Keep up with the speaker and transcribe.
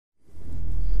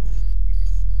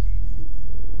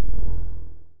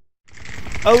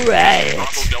Alright!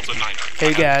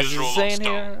 Hey guys, this is Zane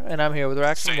here, and I'm here with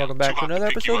Rax, and welcome back to another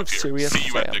episode of Serious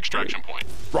Sam.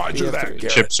 Roger that.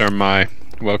 Chips are my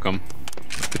welcome.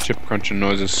 The chip crunching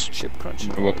noises. Chip crunching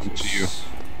noises. Welcome to you.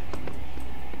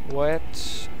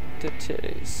 Wet the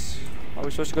titties. Are we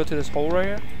supposed to go through this hole right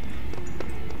here?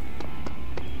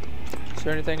 Is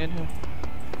there anything in here?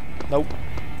 Nope.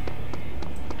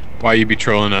 Why you be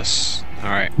trolling us?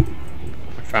 Alright.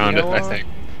 I found it, I think.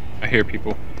 I hear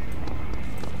people.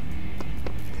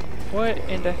 What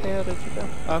in the hell did you do?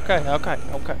 Okay.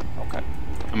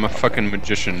 I'm a fucking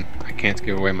magician. I can't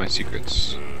give away my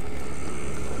secrets.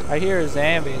 I hear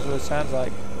zombies, what it sounds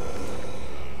like.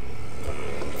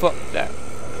 Fuck that.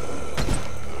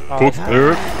 Fuck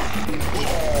that.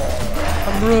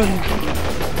 I'm running.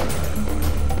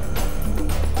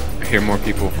 I hear more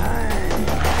people.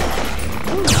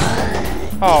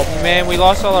 Oh man, we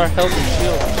lost all our health and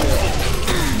shield and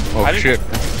shit. Oh shit.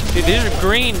 Dude, these are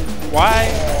green. Why?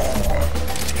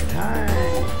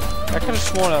 I could have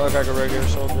sworn I looked like a regular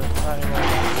soldier. Not anymore.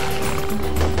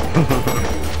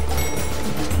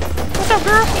 What's up,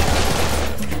 girl?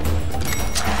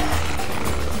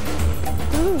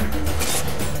 Ooh.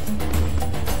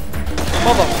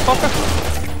 Motherfucker!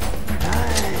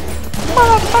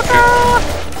 Motherfucker!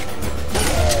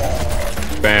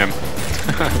 Bam.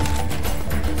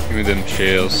 Give me them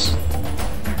shells.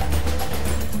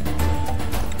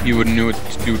 You wouldn't know what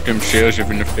to do with them shells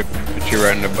even if they put you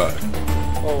right in the butt.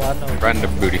 Oh, I know. Right in the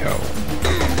booty hole.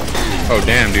 Oh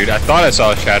damn, dude! I thought I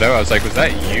saw a shadow. I was like, was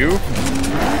that you?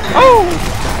 Oh!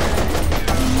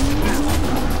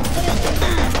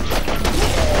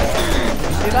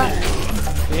 See that?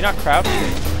 Are you not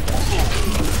crouching?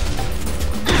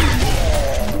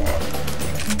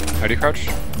 How do you crouch?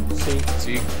 See?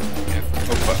 Yeah.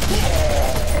 Oh fuck.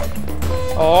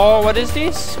 Oh, what is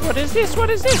this? What is this? What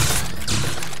is this?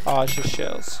 Oh, it's just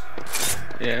shells.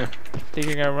 Yeah. Think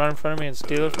you're gonna run in front of me and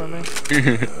steal it from me?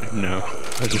 No.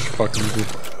 I just fucking do.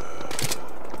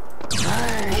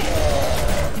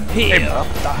 Hey, oh,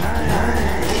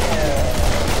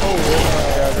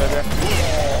 right there.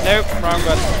 Nope, wrong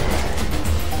button.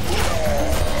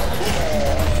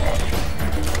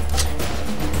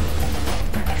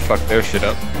 Fuck their shit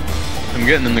up. I'm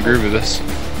getting in the groove of this.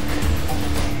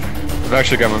 I've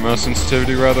actually got my mouse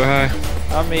sensitivity rather high.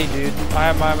 Not me, dude. I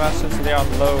have my mouse sensitivity on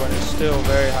low and it's still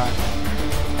very high.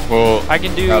 Well, I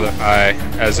can do rather high,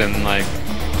 as in like.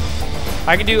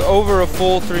 I can do over a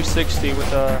full 360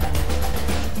 with a.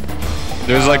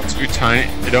 There's like two tiny.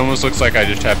 It almost looks like I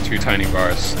just have two tiny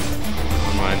bars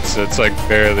on mine, so it's like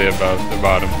barely above the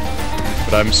bottom.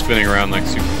 But I'm spinning around like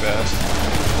super fast.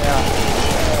 Yeah.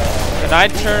 And I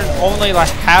turn only like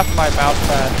half my mouse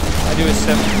pad. I do a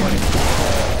 720.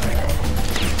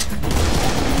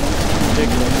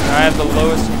 Ridiculous. And I have the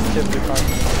lowest sensitivity part.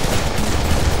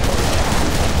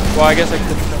 Well, I guess I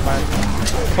could turn mine.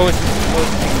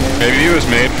 Maybe it was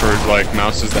made for like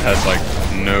mouses that has like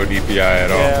no DPI at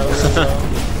all. Yeah,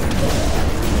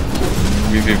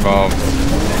 We've evolved.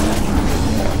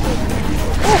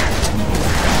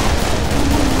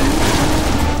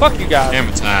 Fuck you guys.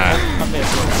 Hammer time. I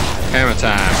missed it. Hammer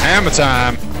time. Hammer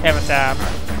time. Hammer time.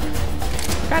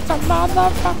 Got some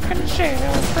motherfucking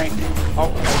shell break.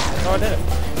 Oh, no, I did it.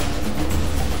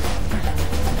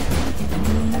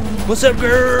 What's up,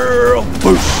 girl?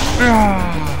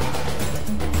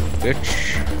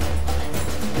 Bitch.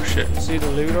 Oh shit. See the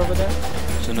loot over there?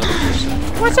 There's another person.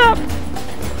 What's up?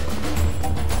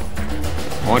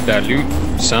 Want that loot,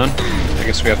 son? I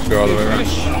guess we have to go all the way around.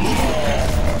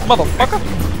 Motherfucker.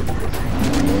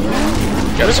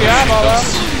 Got some eyeball out.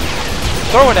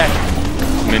 Throw it at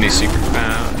me. Mini secret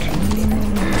found.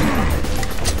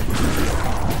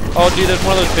 Oh, dude, there's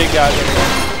one of those big guys over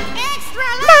there. Extra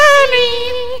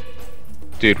money!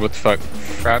 Dude, what the fuck?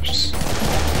 Fraps?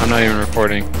 I'm not even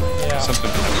recording. Yeah.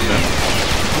 Something happened there.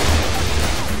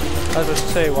 I was about to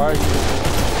say, why are you doing that?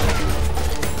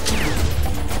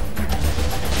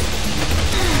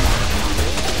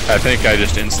 I think I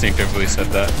just instinctively said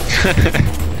that.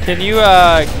 Can you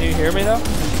hear me though?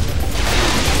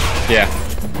 Yeah,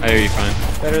 I hear you fine.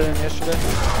 Better than yesterday?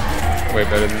 Way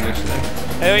better than yesterday.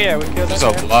 Hell yeah, we killed that It's guy.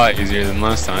 a lot easier than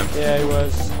last time. Yeah, he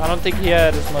was. I don't think he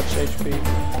had as much HP.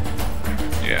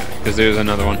 Yeah, because there's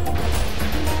another one.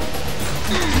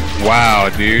 Wow,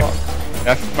 dude. Fuck.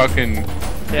 That fucking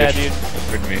Yeah, dude.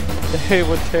 with me. They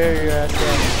would tear your ass up.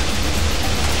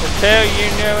 They'll tear you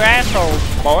new assholes,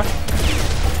 boy.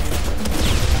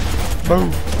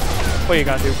 Boom. What you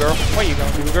gonna do, girl? What you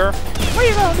gonna do, girl? What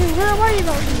you gonna do, girl? What you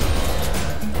gonna do?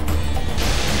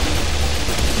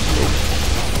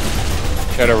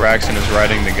 Shadow Raxon is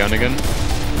riding the gun again.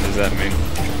 does that mean?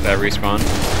 That respawn?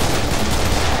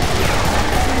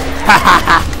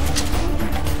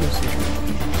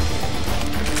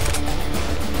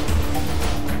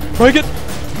 Break it!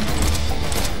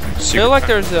 I feel like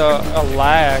there's a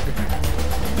lag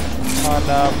on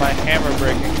my hammer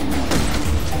breaking.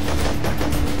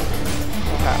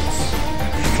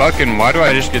 Perhaps. Fucking, why do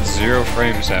I just get 0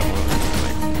 frames at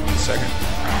one second?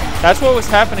 That's what was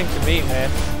happening to me, man,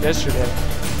 yesterday.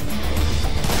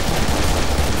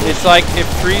 It's like it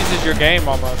freezes your game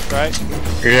almost, right?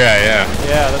 Yeah.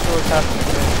 Yeah, that's what was happening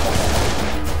to me.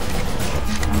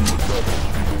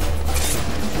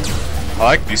 I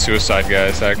like these suicide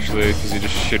guys actually, because you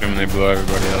just shoot them and they blow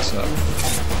everybody else up.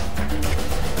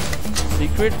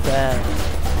 Secret band.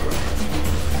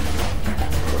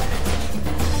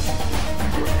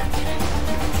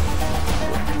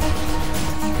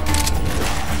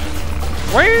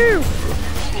 Woo!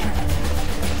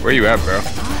 Where you at, bro?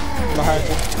 Behind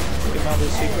me. Getting all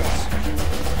these secrets.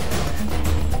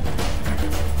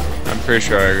 I'm pretty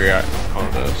sure I got all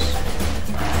of those.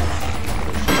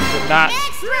 Did not.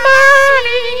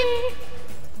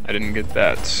 I didn't get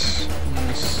that.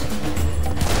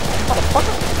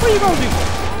 Motherfucker, what are you gonna do?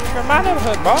 You're in my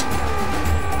neighborhood, bro.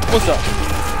 What's up?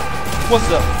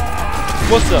 What's up?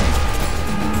 What's up?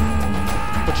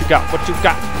 What you got? What you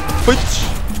got? Bitch.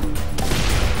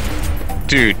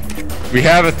 Dude, we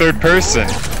have a third person.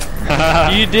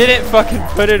 You didn't fucking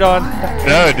put it on.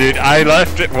 No, dude, I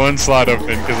left it one slot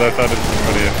open because I thought it was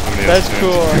somebody else. That's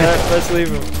cool. Let's leave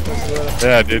him.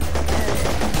 Yeah, dude.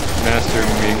 Master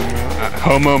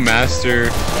Homo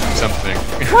Master something.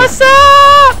 What's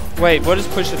up? Wait, what is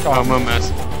push to talk? Homo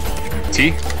Master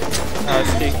T? No,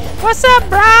 it's T. What's up,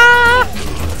 brah?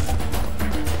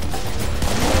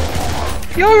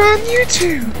 You're on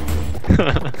YouTube.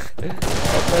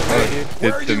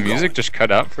 Did the music just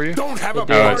cut out for you? Don't have a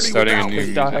oh, it's starting a new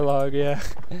music. Dialogue, yeah.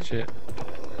 Shit.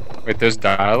 Wait, there's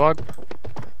dialogue?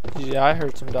 Yeah, I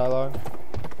heard some dialogue.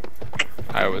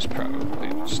 I was probably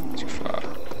just too far.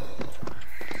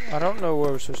 I don't know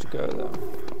where we're supposed to go though.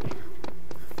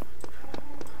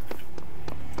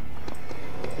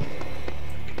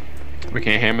 We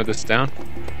can't hammer this down?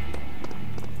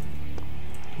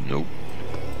 Nope.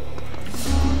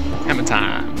 Hammer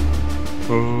time.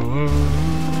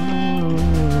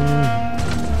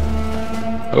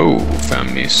 Oh,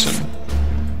 found me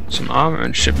some armor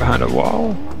and shit behind a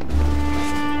wall.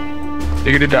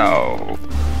 Diggity dog.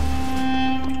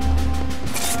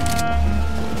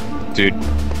 Dude,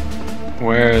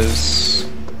 where's...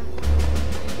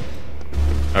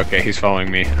 Okay, he's following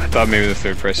me. I thought maybe the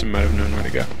third person might have known where to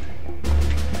go.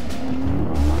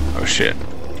 Oh shit.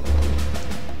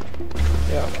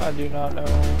 Yeah, I do not know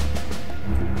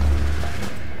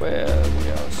where we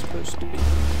are supposed to be.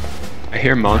 I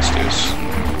hear monsters.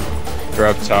 They're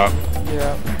up top.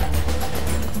 Yeah.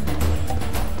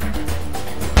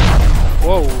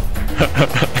 Whoa.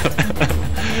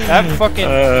 That fucking...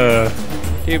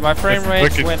 dude, my frame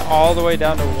rate went all the way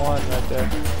down to 1 right there.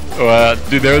 Well,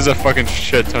 dude, there was a fucking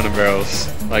shit ton of barrels,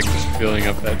 like, just filling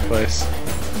up that place.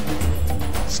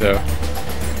 So...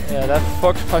 Yeah, that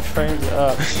fucked my frames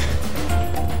up. I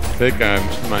think I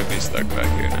might be stuck back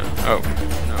here now. Oh,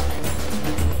 no.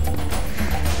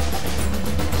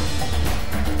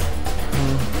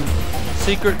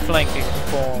 Secret flanking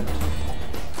formed.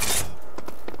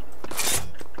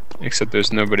 Except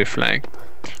there's nobody flanked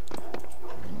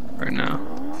right now.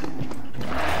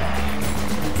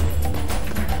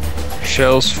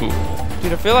 Shells full.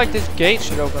 Dude, I feel like this gate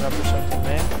should open up or something,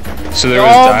 man. So there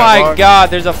was oh dialogue? My god,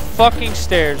 there's a fucking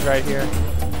stairs right here.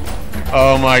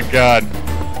 Oh my god.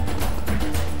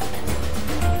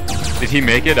 Did he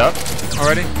make it up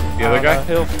already? The other guy?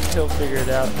 He'll figure it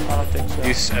out. I don't think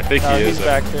so. I think he is. He's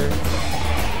back there.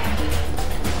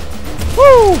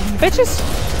 Woo! Bitches!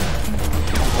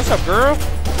 What's up, girl?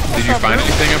 Did you find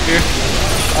anything up here?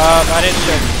 I didn't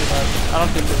check too much. I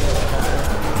don't think there's anything up there.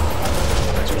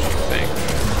 That's what you think.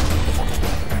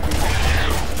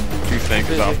 What do you think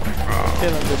is up?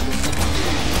 Killing bitches.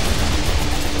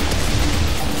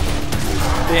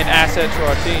 Be an asset to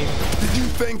our team. Did you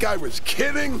think I was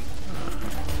kidding?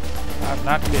 I'm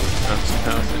not kidding. That's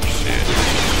nothing shit.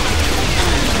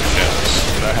 Shells.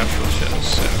 But I have full shells,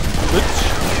 so.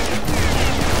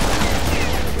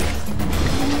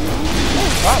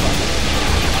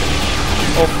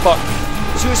 Oh fuck.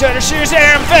 Suicide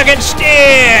fucking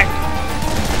stick!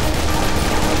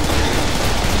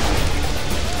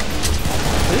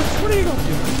 What are you gonna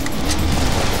do?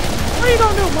 What are you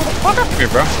gonna do, motherfucker? Here,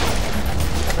 bro.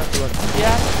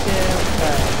 Yeah,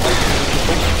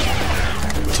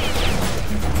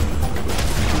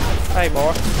 Hey,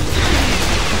 boy.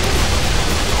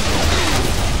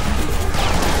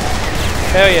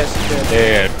 Hell yes, he's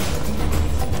dead. Dead.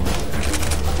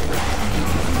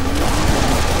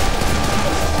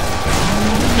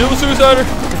 New suicider.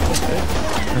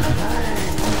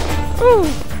 Ooh.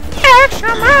 Extra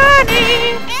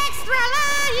money. Extra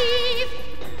life.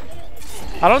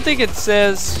 I don't think it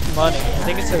says money. I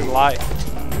think it says life.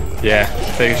 Yeah,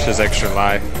 I think it's just extra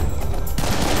life.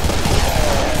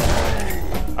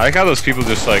 I like how those people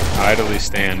just like idly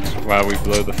stand while we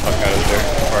blow the fuck out of their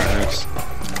partners.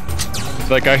 It's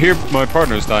like, I hear my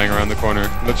partner's dying around the corner.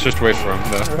 Let's just wait for him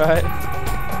though. Right.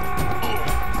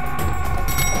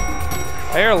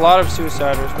 I hear a lot of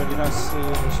suiciders, but you don't see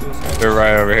any suiciders. They're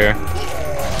right over here.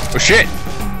 Oh shit!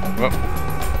 Whoa.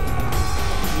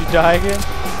 You die again?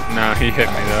 No, he hit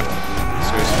me though.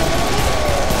 Suicide.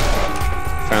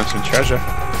 Found some treasure.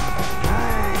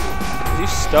 Is he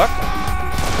stuck?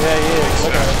 Yeah, he is.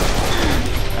 Look at him.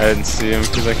 I didn't see him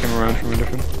because I came around from a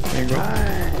different angle.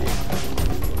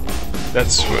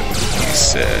 That's what he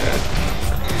said.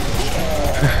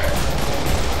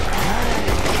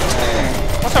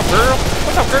 What's up, girl?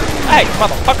 What's up, girl? Hey,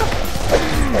 motherfucker!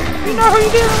 You know who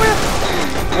you dealing with?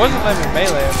 Wasn't letting me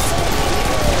melee him.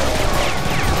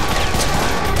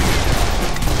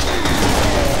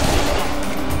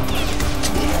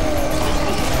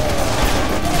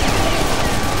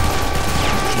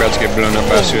 About to get blown up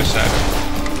by a suicide.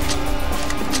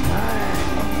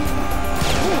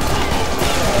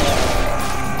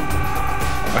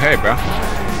 Oh hey, bro.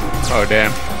 Oh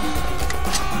damn.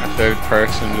 A third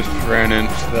person just ran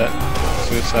into that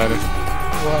suicider.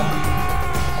 Wow.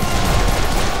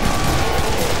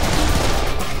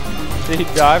 Did he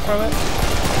die from it?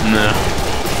 No.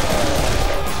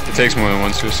 It takes more than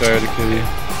one suicide to kill you.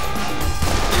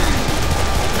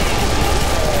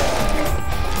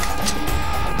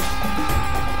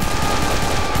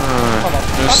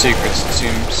 No secrets, it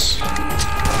seems.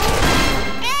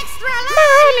 Extra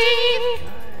money!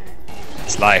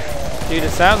 It's life. Dude, it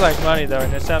sounds like money though,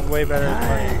 and it sounds way better as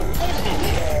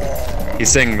money. He's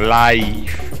saying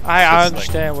life. I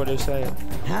understand what he's saying.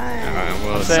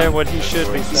 Well, I'm saying what he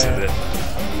should be saying.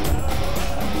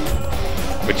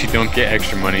 But you don't get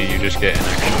extra money, you just get an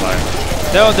extra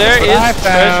life. No, there is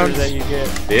treasure that you get.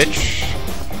 Bitch.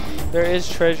 There is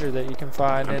treasure that you can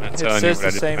find, and it says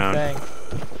the same thing.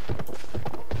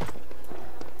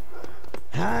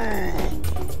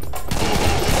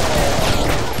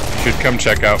 Should come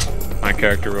check out my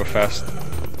character real fast. That's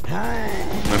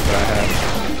what I have.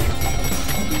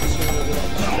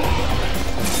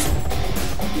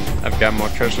 I've got more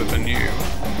treasure than you.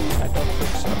 I don't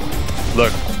think so.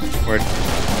 Look, we're.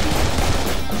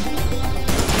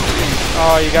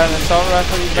 Oh, you got an assault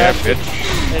rifle, you Yeah, bastard?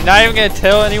 bitch. You're not even gonna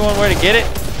tell anyone where to get it?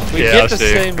 We Yeah, get I'll the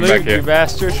see. same Come loot, back here. you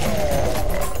bastard.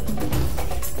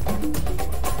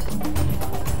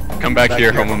 Come back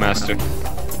here, Homo Master.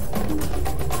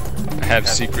 I have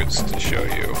secrets to show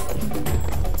you.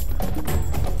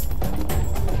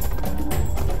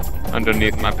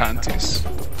 Underneath my panties.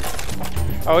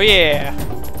 Oh yeah.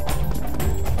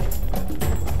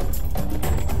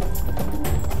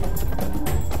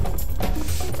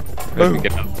 Let me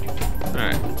get up.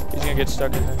 Alright. He's gonna get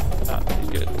stuck in there. Nah, he's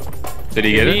good. Did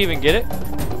he get Did it? he even get it?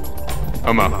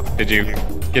 Homo, did you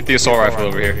get the assault rifle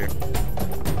over here?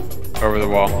 Over the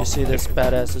wall. You see this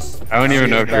badass? I don't even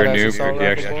know if you're a badass noob or assault if you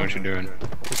actually rifle? know what you're doing.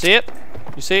 You see it?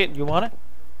 You see it? You want it?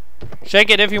 Shake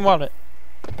it if you want it.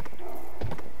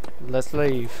 Let's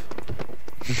leave.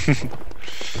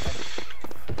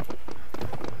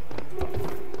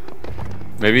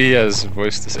 Maybe he has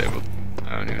voice disabled.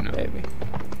 I don't even know. Maybe.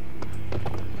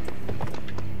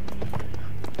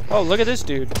 Oh, look at this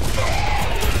dude.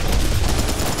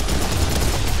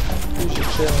 Who's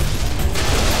just chilling?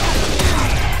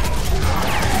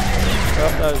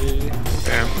 Oh, no, GG.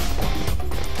 Damn.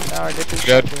 Now I get this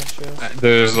Good. shotgun shell.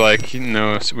 There's like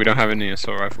no, we don't have any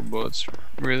assault rifle bullets,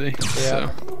 really. Yeah. So.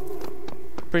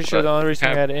 Pretty sure But the only reason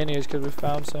we have- had any is because we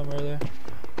found some earlier.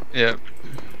 Yep.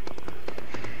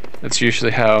 That's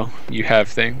usually how you have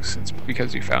things. It's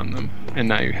because you found them, and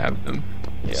now you have them.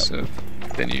 Yep. So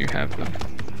then you have them.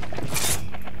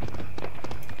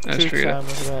 That's Truth true. time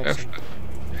with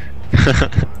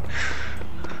Raxon.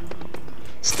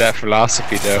 It's that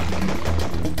philosophy, though.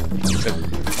 But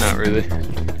not really.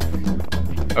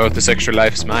 Oh, this extra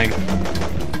life's mine.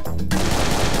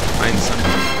 Mine's some.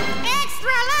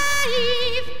 Extra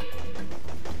life!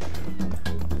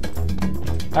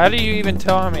 How do you even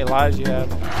tell how many lives you have?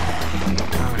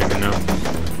 I don't even know.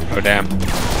 Oh damn.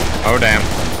 Oh damn.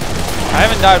 I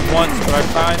haven't died once, but I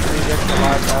find these extra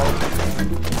lives all the time.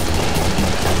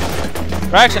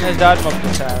 Raxon has died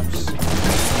multiple times.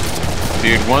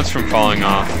 Dude, once from falling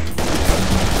off.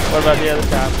 What about the other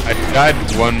time? I died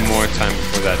one more time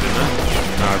before that, didn't I?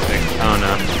 No, I think. Oh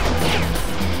no.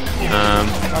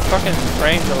 My fucking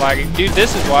frames are lagging. Dude,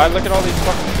 this is why. Look at all these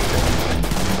fucking...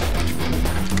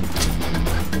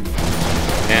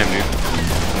 Damn, dude.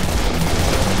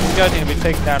 These guys need to be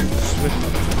taken down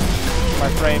swiftly. My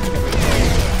frames can be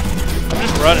changed. I'm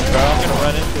just running, bro. I'm gonna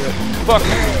run into it. Fuck.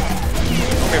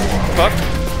 Okay, fuck.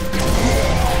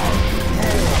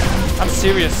 I'm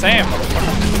Serious Sam,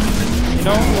 motherfucker. You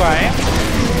know who I am?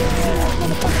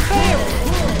 Motherfucker Sam.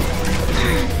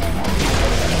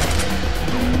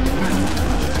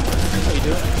 How you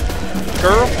doing?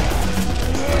 Girl?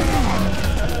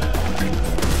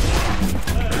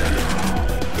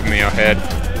 Give me your head.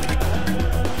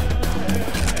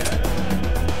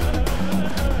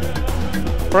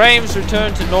 Frames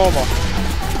return to normal.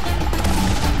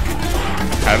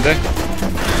 Have they?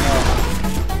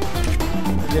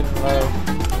 They're getting low.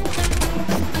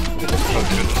 Oh,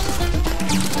 goodness.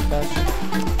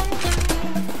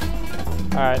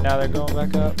 Alright, now they're going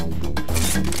back up.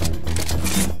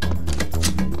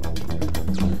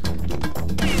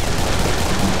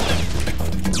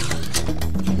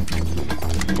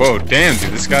 Whoa, damn,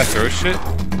 dude, this guy throws shit?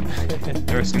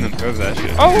 Never seen them throw that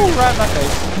shit. Oh, right in my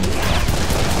face.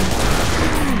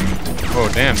 Whoa,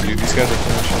 damn, dude, these guys are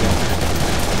throwing shit out.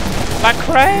 Like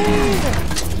crazy!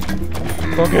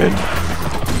 Fuck it.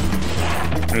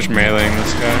 I'm just meleeing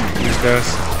this guy, these guys.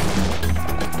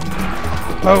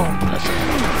 Oh.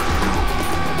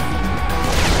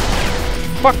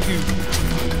 Fuck you.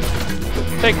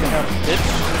 Take the helmet, bitch.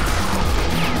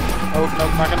 Oh, no,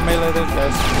 I'm not gonna melee those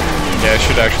guys. Yeah, I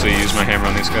should actually use my hammer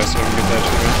on these guys so I can get that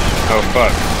shit going. Oh,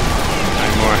 fuck. Not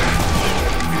anymore.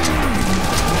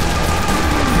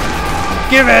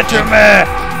 Give it to me!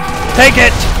 Take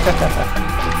it!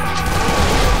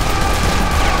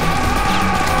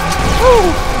 Woo!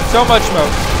 So much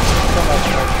smoke. So much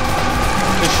smoke.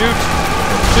 Just shoot!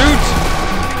 Shoot!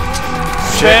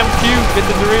 Spam Q! Get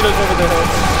the Doritos over their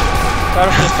heads.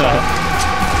 Got him this time.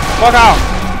 Fuck out!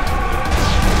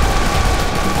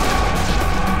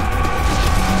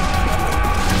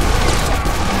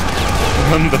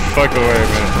 Run the fuck away,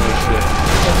 man. Holy shit.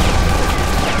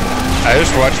 I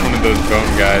just watched one of those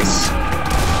bone guys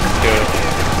kill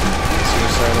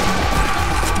suicidal.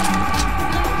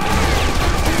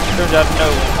 Turns out no,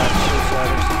 I'm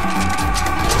suicidal.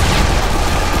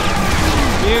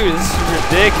 Dude, this is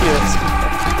ridiculous.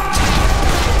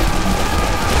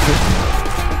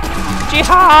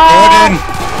 Jihad!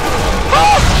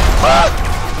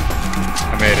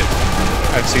 I made it.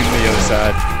 I've seen the other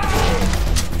side.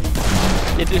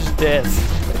 It is death.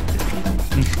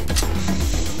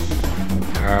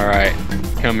 Alright.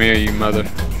 Come here, you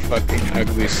motherfucking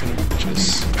ugly son of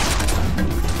bitches.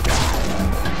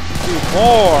 Dude,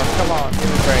 more! Come on, give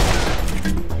me a break.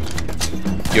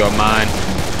 You're mine.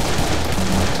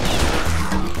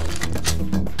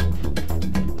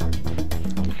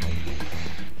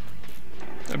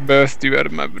 I birthed you out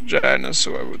of my vagina,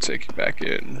 so I will take you back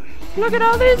in. Look at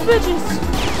all these bitches!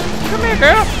 Come here,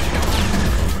 girl!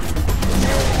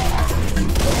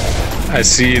 I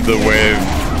see the wave,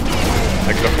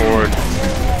 like the horde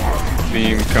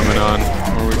beam coming on,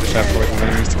 where we just have 4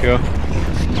 enemies to kill.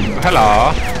 Oh,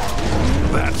 hello!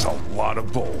 That's a lot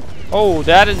of bull. Oh,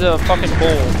 that is a fucking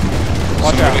bull.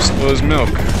 Watch Somebody out. stole his milk.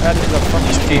 That is a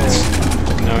fucking bull. Teats.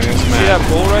 No, he has See mad. that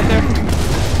bull right there?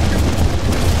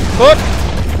 Foot!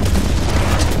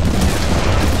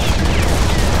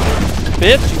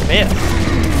 Bitch, you miss.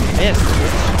 Miss,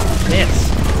 bitch. Miss.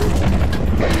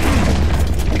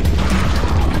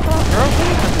 Girl,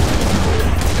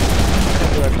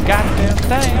 do a goddamn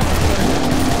thing.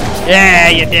 Yeah,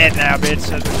 you're dead now, bitch.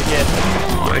 That's what you get.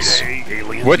 Nice.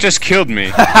 What just killed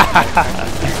me?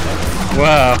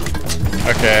 Wow.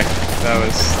 Okay, that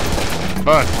was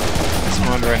fun.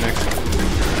 Spawned right next to me.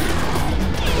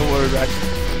 Don't worry about it.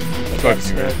 Fuck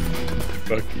you, man.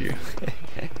 Fuck you.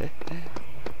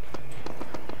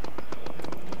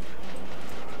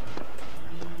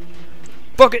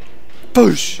 Bucket!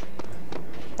 Push!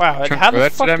 Wow, how the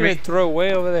that fuck at did me? it throw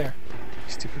way over there?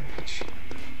 Stupid bitch.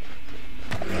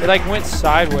 It like went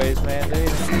sideways, man. They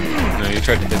No, you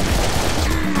tried to hit me.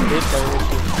 did play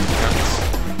with you.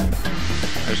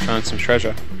 I just found some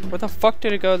treasure. Where the fuck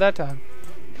did it go that time?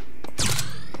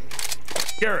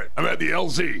 Garrett, I'm at the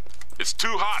LZ. It's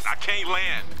too hot. I can't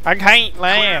land. I can't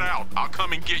Clear it land. out. I'll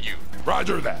come and get you.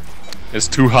 Roger that. It's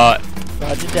too hot.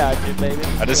 Roger, dodger, baby.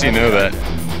 How does he know that?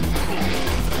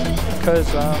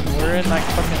 Because we're in like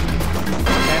fucking.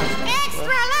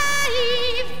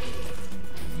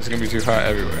 It's gonna be too hot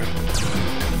everywhere.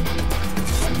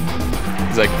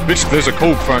 He's like, bitch, there's a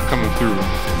cold front coming through.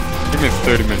 Give me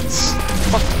 30 minutes.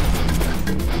 Fuck.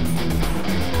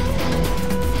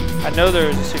 I know there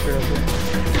is a secret up here.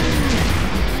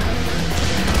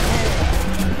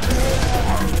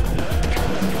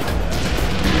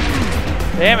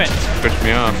 Damn it! Pushed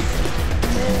me off.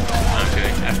 I'm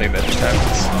kidding. I think that just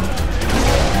happens.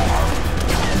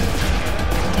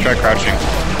 Try crouching.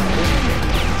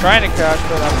 Trying to crouch,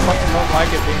 but I fucking don't like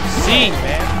it being seen,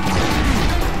 man.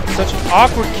 It's such an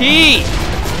awkward key!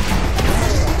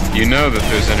 You know that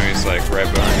there's enemies like right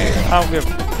behind you. I don't give a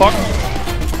fuck.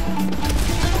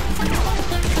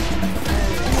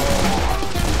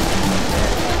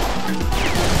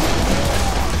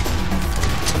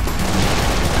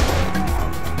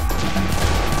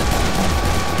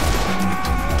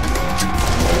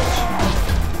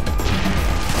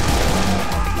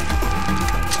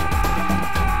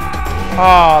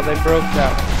 Oh, they broke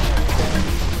that one.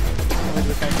 I think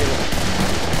we can't get it.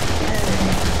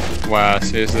 Wow,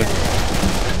 seriously?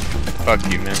 Fuck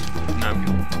you, man. No, I'm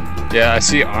kidding. Yeah, I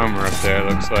see armor up there,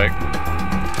 looks like.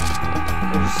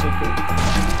 There's a secret.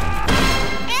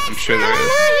 I'm sure there is.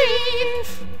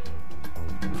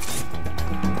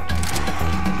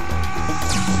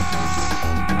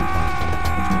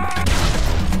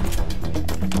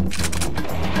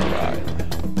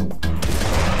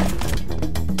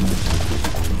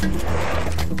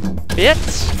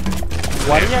 Bitch!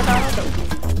 What are you gonna do?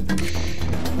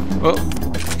 Well,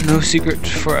 no secret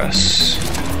for us.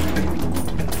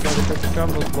 Gotta cook the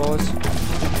crumbles, boys.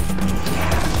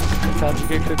 Sometimes you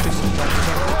get cookies, sometimes you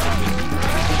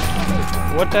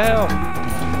don't. What the hell?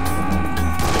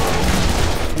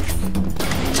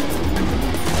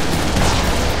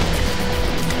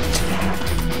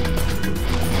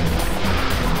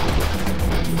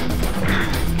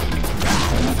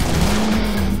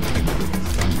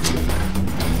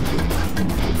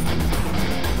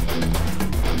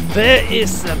 There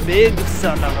is a big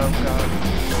son of a gun.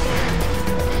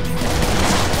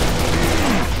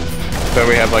 Bet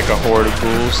we have like a horde of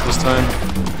ghouls this time.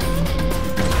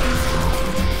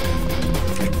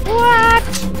 What?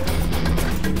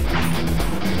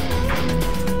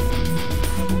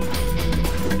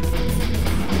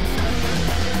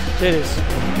 It is.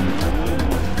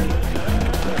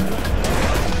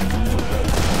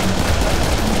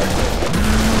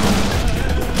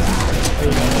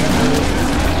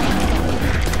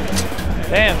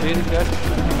 Damn, dude, it's good.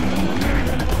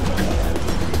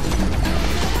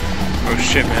 Oh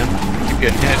shit, man. Keep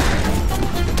getting hit.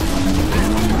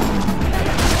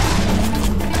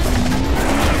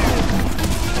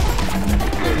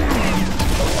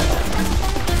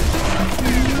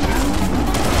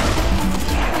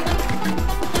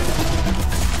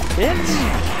 Bitch.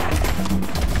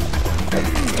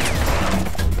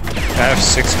 I have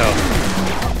 6 health.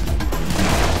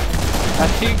 How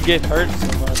do you get hurt so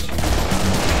much?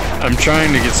 I'm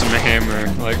trying to get some hammer,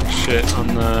 like shit, on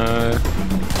the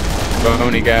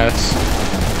bony gas.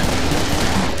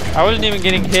 I wasn't even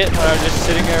getting hit when I was just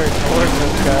sitting there ignoring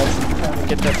those guys trying to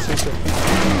get that secret.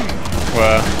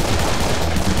 Wow.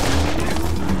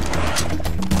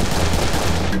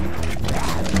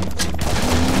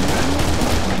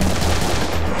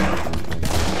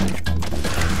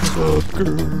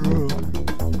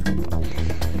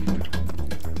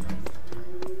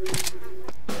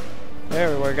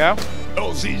 There we go.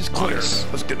 LZ's clear. Nice.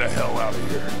 Let's get the hell out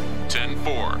of here.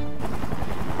 10-4.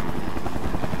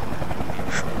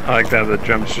 I like that the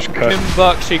jumps just cut.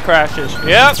 $10 she crashes.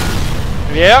 Yep.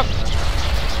 Yep.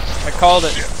 I called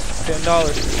it.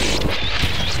 $10.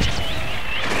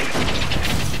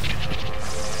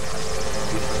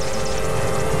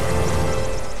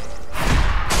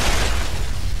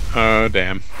 Oh,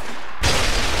 damn.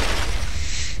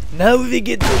 Now we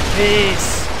get to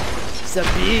face the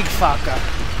big fucker.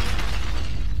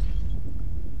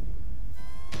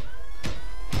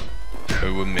 I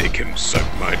will make him suck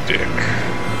my dick.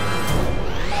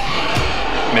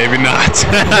 Maybe not.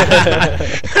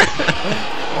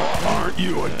 Aren't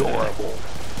you adorable?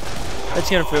 That's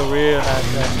gonna feel real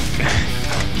nice, man.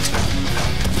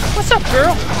 What's up,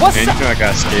 girl? What's Man, up? you know I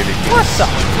got skating. What's up?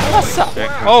 What's up?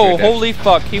 Back Oh, country, holy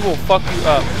fuck, he will fuck you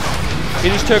up. He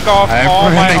just took off I am all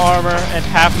my running. armor and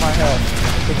half my health.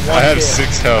 With one I have hit.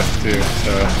 6 health too,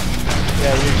 so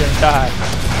Yeah, you're gonna die.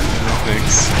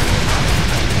 thanks.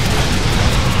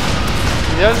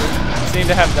 He doesn't seem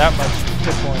to have that much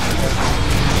hit points.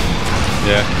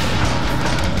 Yeah.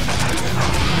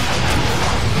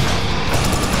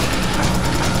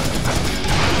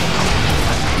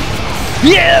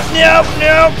 Yeah,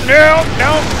 nope.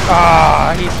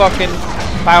 Ah, he fucking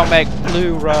biomech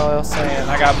blew what I was saying.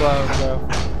 I got blown, bro.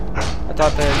 I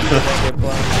thought that you didn't get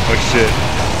blown. Oh shit.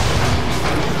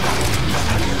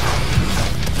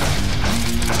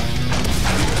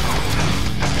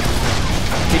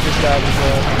 died as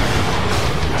well.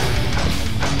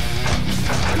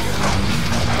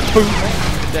 Boom.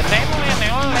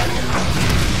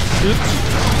 Oops.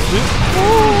 Oops.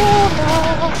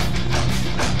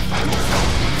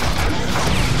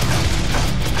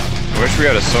 I wish we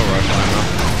had a soul rush line though.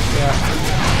 Yeah.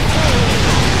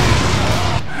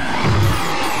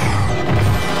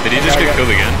 Did he just get killed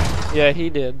again? Yeah, he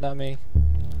did, not me.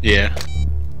 Yeah.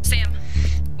 Sam,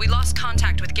 we lost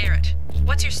contact with Garrett.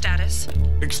 What's your status?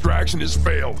 Extraction has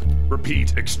failed.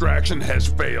 Repeat, extraction has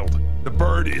failed. The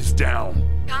bird is down.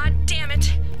 God damn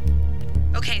it.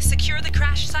 Okay, secure the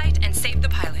crash site and save the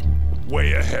pilot.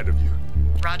 Way ahead of you.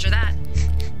 Roger that.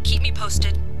 Keep me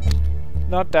posted.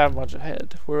 Not that much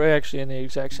ahead. We're actually in the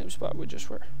exact same spot we just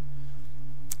were.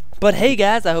 But hey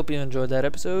guys, I hope you enjoyed that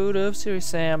episode of Serious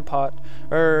Sam Pot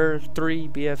 3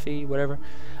 BFE, whatever.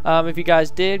 If you guys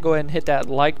did, go ahead and hit that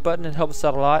like button and help us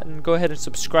out a lot. And go ahead and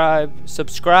subscribe.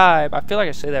 I feel like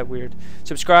I say that weird.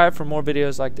 Subscribe for more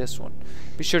videos like this one.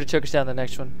 Be sure to check us down the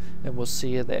next one, and we'll see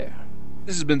you there.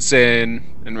 This has been Sane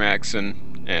and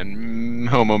Raxon and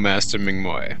Homo Master Ming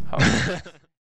Moy.